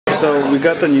So we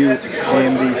got the new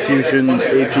AMD Fusion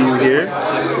APU here.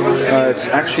 It's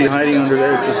actually hiding under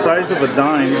there. It's the size of a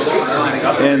dime,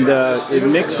 and it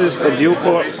mixes a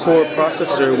dual-core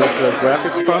processor with a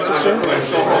graphics processor.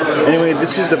 Anyway,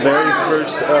 this is the very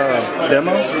first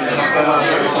demo,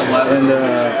 and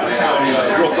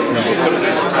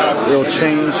it'll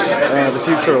change the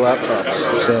future of laptops.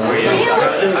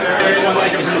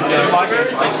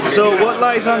 So what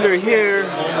lies under here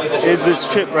is this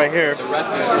chip right here.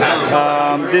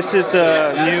 This is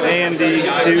the new AMD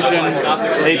Fusion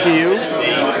APU.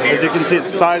 As you can see,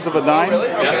 it's the size of a dime.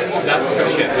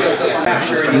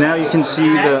 Now you can see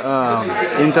the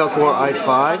Intel Core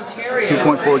i5,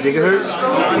 2.4 gigahertz,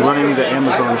 running the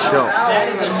Amazon shelf,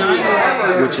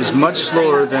 which is much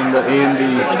slower than the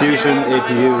AMD Fusion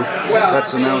APU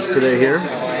that's announced today here.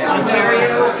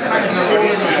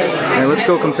 And let's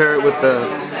go compare it with the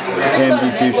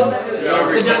AMD Fusion.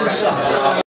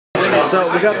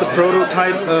 So we got the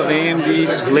prototype of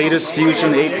AMD's latest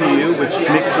Fusion APU, which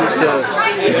mixes the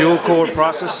dual-core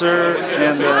processor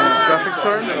and the graphics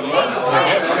card.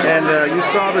 And you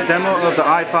saw the demo of the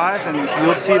i5, and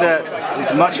you'll see that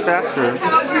it's much faster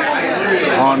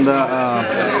on the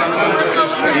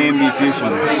AMD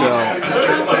Fusion. So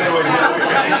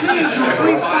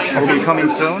it'll be coming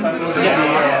soon.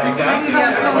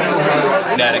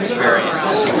 That experience.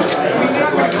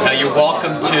 Now you're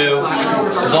welcome to,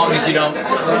 as long as you don't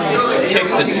kick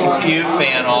the CPU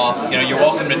fan off, you're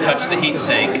welcome to touch the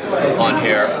heatsink on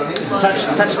here. Just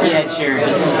touch the edge here,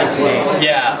 just to dissipate.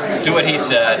 Yeah, do what he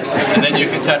said, and then you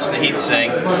can touch the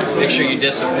heatsink. Make sure you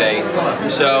dissipate.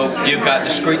 So you've got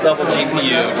discrete level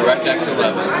GPU, DirectX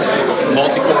 11,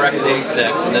 multi-core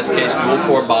x86, in this case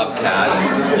dual-core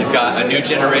Bobcat. You've got a new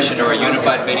generation or a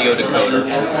unified video decoder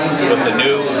with a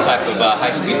new type of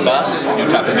high-speed bus, new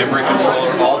type of memory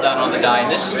controller, all done on the die.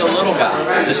 And this is the little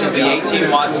guy. This is the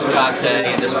 18-watt Zacate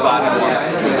in this platform,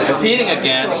 competing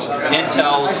against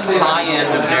Intel's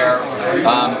high-end of their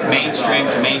mainstream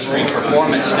to mainstream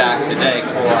performance stack today,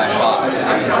 Core i5.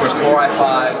 Of course, Core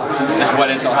i5 is what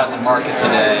Intel has in market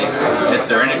today. It's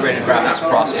their integrated graphics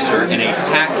processor in a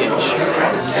package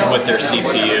with their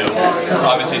CPU.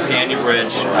 Obviously, Sandy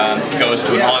Bridge goes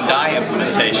to an on-die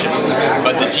implementation,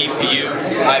 but the GPU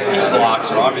IP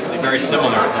blocks are obviously very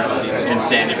similar in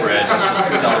Sandy Bridge. It's just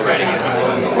accelerating it.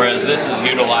 Whereas this is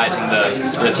utilizing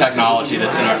the technology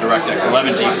that's in our DirectX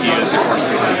 11 GPUs. Of course,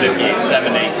 this is a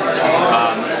 5870.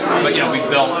 But we've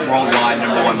built worldwide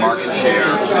 #1 market share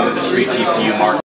in the discrete GPU market.